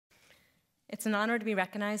It's an honor to be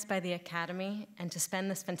recognized by the Academy and to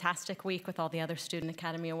spend this fantastic week with all the other Student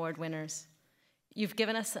Academy Award winners. You've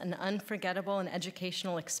given us an unforgettable and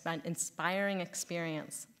educational, inspiring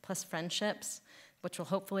experience, plus friendships, which will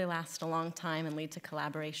hopefully last a long time and lead to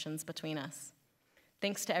collaborations between us.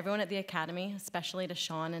 Thanks to everyone at the Academy, especially to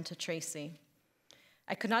Sean and to Tracy.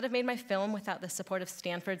 I could not have made my film without the support of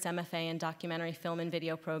Stanford's MFA in Documentary Film and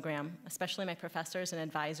Video program, especially my professors and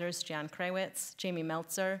advisors, Jan Krawitz, Jamie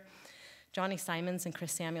Meltzer, Johnny Simons, and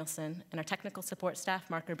Chris Samuelson, and our technical support staff,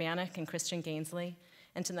 Mark Urbanek and Christian Gainsley,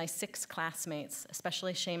 and to my 6 classmates,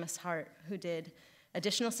 especially Seamus Hart, who did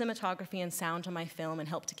additional cinematography and sound on my film and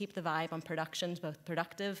helped to keep the vibe on productions both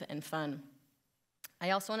productive and fun.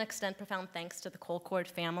 I also want to extend profound thanks to the Colcord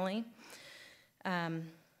family, the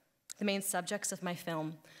main subjects of my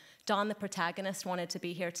film. Don, the protagonist, wanted to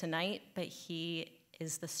be here tonight, but he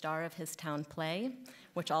is the star of his town play,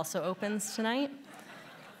 which also opens tonight.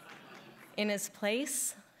 In his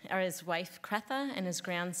place are his wife, Kretha, and his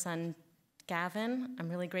grandson, Gavin. I'm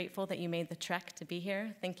really grateful that you made the trek to be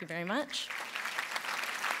here. Thank you very much.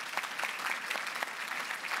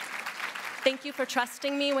 Thank you for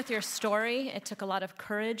trusting me with your story. It took a lot of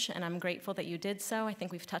courage, and I'm grateful that you did so. I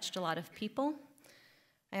think we've touched a lot of people.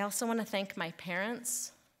 I also want to thank my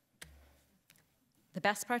parents. The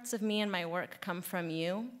best parts of me and my work come from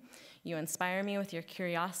you. You inspire me with your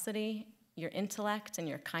curiosity, your intellect, and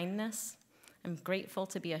your kindness. I'm grateful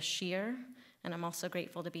to be a Scheer, and I'm also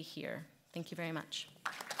grateful to be here. Thank you very much.